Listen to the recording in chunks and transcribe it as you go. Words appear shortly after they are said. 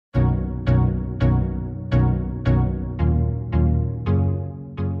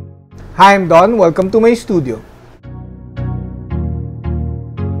Hi, I'm Don. Welcome to my studio.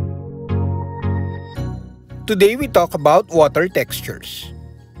 Today we talk about water textures.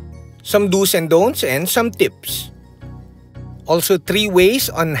 Some do's and don'ts and some tips. Also 3 ways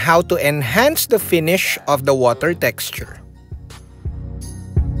on how to enhance the finish of the water texture.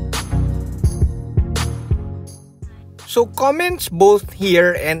 So comments both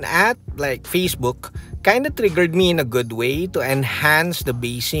here and at Facebook kind of triggered me in a good way to enhance the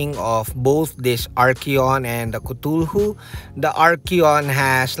basing of both this Archeon and the Cthulhu. The Archeon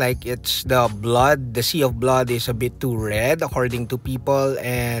has it's the blood, the sea of blood is a bit too red according to people,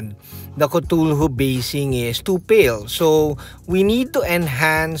 and the Cthulhu basing is too pale. So we need to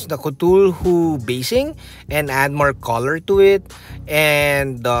enhance the Cthulhu basing and add more color to it.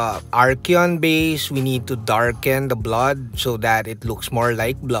 And the Archeon base, we need to darken the blood so that it looks more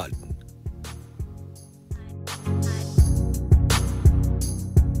like blood.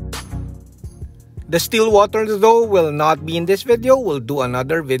 The still water though will not be in this video. We'll do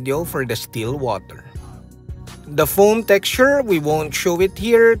another video for the still water. The foam texture, we won't show it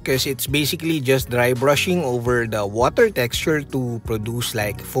here because it's basically just dry brushing over the water texture to produce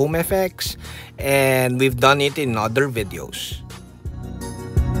foam effects, and we've done it in other videos.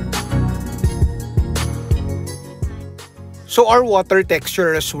 So are water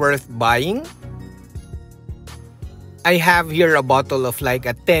textures worth buying? I have here a bottle of a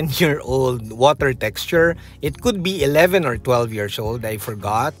 10-year-old water texture. It could be 11 or 12 years old, I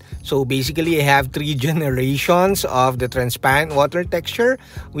forgot. So basically I have 3 generations of the transparent water texture.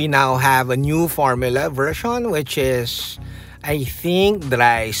 We now have a new formula version which is, I think,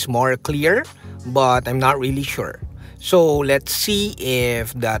 dries more clear, but I'm not really sure. So let's see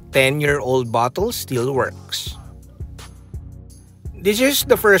if the 10-year-old bottle still works. This is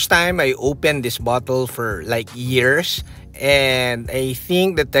the first time I opened this bottle for years, and I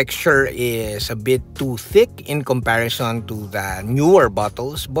think the texture is a bit too thick in comparison to the newer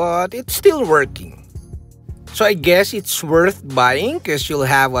bottles, but it's still working. So I guess it's worth buying because you'll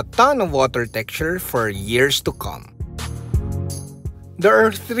have a ton of water texture for years to come. There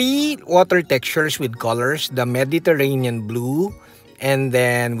are 3 water textures with colors: the Mediterranean blue, and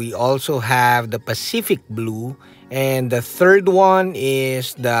then we also have the Pacific blue, and the 3rd one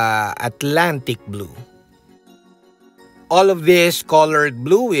is the Atlantic blue. All of these colored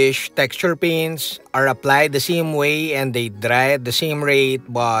bluish texture paints are applied the same way and they dry at the same rate,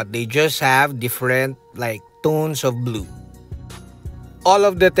 but they just have different tones of blue. All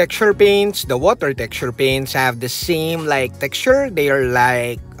of the texture paints, the water texture paints, have the same texture. They are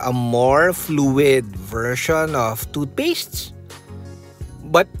a more fluid version of toothpastes.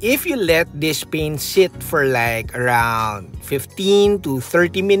 But if you let this paint sit for around 15 to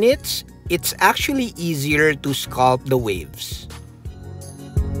 30 minutes, it's actually easier to sculpt the waves.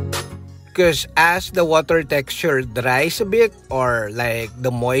 Because as the water texture dries a bit, or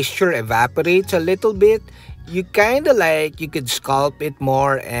the moisture evaporates a little bit, you kind of you could sculpt it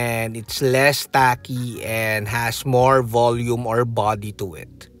more and it's less tacky and has more volume or body to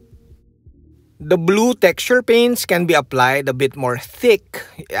it. The blue texture paints can be applied a bit more thick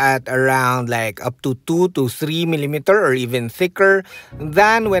at around up to 2 to 3 millimeter or even thicker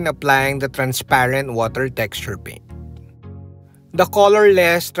than when applying the transparent water texture paint. The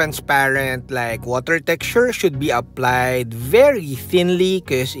colorless transparent water texture should be applied very thinly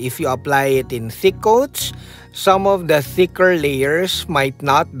because if you apply it in thick coats, some of the thicker layers might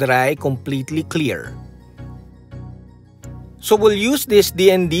not dry completely clear. So we'll use this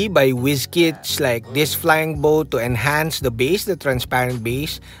D&D by WizKids this flying boat to enhance the base, the transparent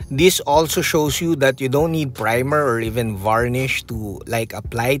base. This also shows you that you don't need primer or even varnish to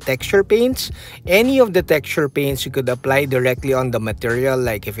apply texture paints. Any of the texture paints you could apply directly on the material,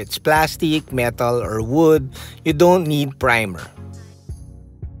 if it's plastic, metal, or wood. You don't need primer.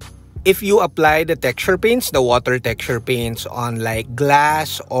 If you apply the texture paints, the water texture paints on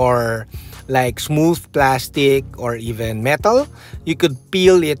glass or smooth plastic or even metal, you could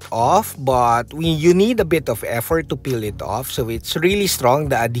peel it off, but you need a bit of effort to peel it off. So it's really strong,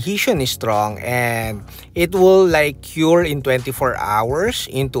 the adhesion is strong, and it will cure in 24 hours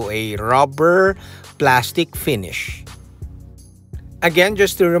into a rubber plastic finish. Again,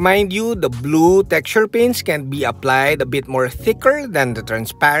 just to remind you, the blue texture paints can be applied a bit more thicker than the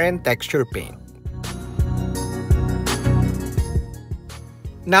transparent texture paint.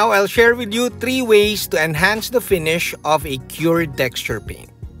 Now I'll share with you 3 ways to enhance the finish of a cured texture paint.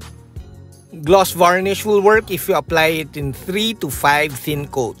 Gloss varnish will work if you apply it in 3 to 5 thin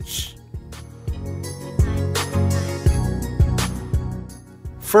coats.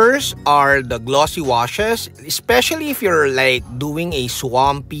 First are the glossy washes, especially if you're like doing a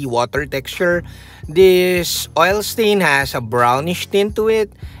swampy water texture. This oil stain has a brownish tint to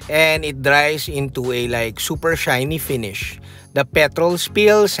it and it dries into a like super shiny finish. The petrol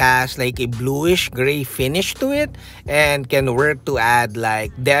spills has like a bluish gray finish to it and can work to add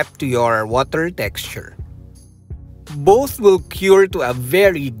like depth to your water texture. Both will cure to a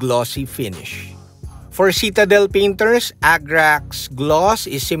very glossy finish. For Citadel painters, Agrax gloss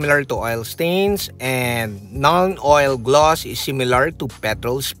is similar to oil stains and non-oil gloss is similar to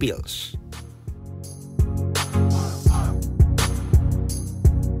petrol spills.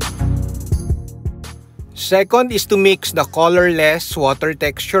 Second is to mix the colorless water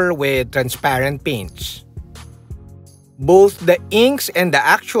texture with transparent paints. Both the inks and the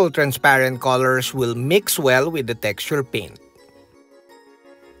actual transparent colors will mix well with the texture paint.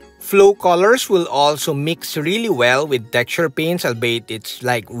 Flow colors will also mix really well with texture paints, albeit it's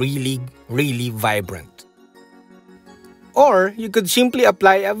like really vibrant. Or you could simply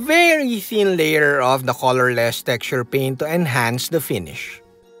apply a very thin layer of the colorless texture paint to enhance the finish.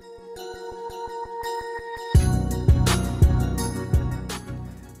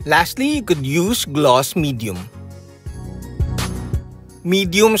 Lastly, you could use gloss medium.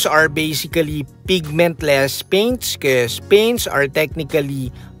 Mediums are basically pigmentless paints because paints are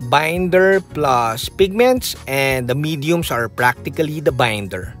technically binder plus pigments and the mediums are practically the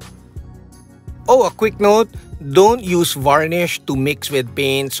binder. Oh, a quick note, don't use varnish to mix with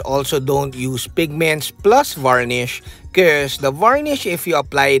paints. Also, don't use pigments plus varnish because the varnish, if you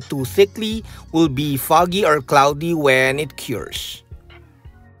apply it too thickly, will be foggy or cloudy when it cures.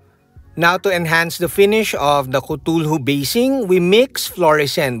 Now to enhance the finish of the Cthulhu basing, we mix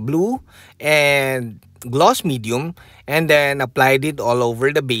fluorescent blue and gloss medium and then applied it all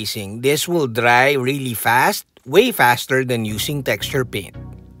over the basing. This will dry really fast, way faster than using texture paint.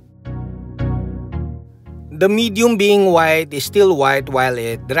 The medium being white is still white while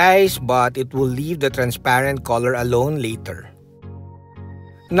it dries, but it will leave the transparent color alone later.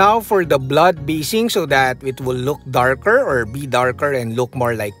 Now for the blood basing, so that it will look darker or be darker and look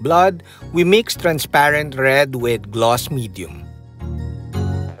more like blood, we mix transparent red with gloss medium.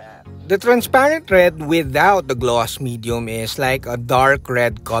 The transparent red without the gloss medium is like a dark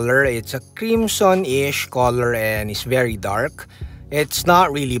red color. It's a crimson-ish color and it's very dark. It's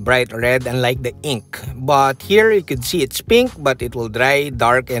not really bright red unlike the ink. But here you can see it's pink, but it will dry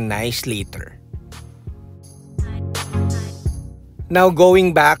dark and nice later. Now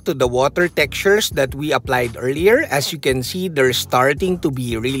going back to the water textures that we applied earlier, as you can see, they're starting to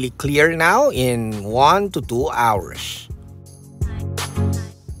be really clear now in 1 to 2 hours.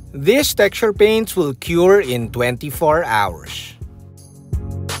 These texture paints will cure in 24 hours.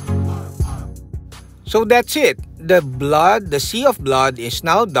 So that's it. The sea of blood is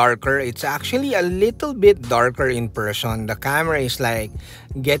now darker. It's actually a little bit darker in person. The camera is like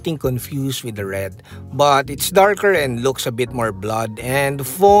getting confused with the red. But it's darker and looks a bit more blood. And the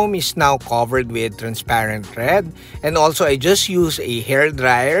foam is now covered with transparent red. And also I just use a hair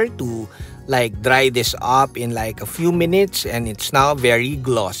dryer to like dry this up in like a few minutes. And it's now very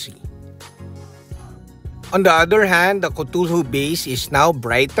glossy. On the other hand, the Cthulhu base is now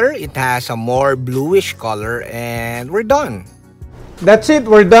brighter. It has a more bluish color and we're done. That's it,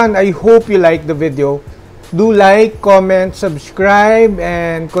 we're done. I hope you liked the video. Do like, comment, subscribe,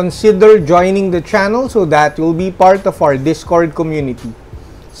 and consider joining the channel so that you'll be part of our Discord community.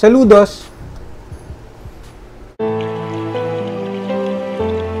 Saludos!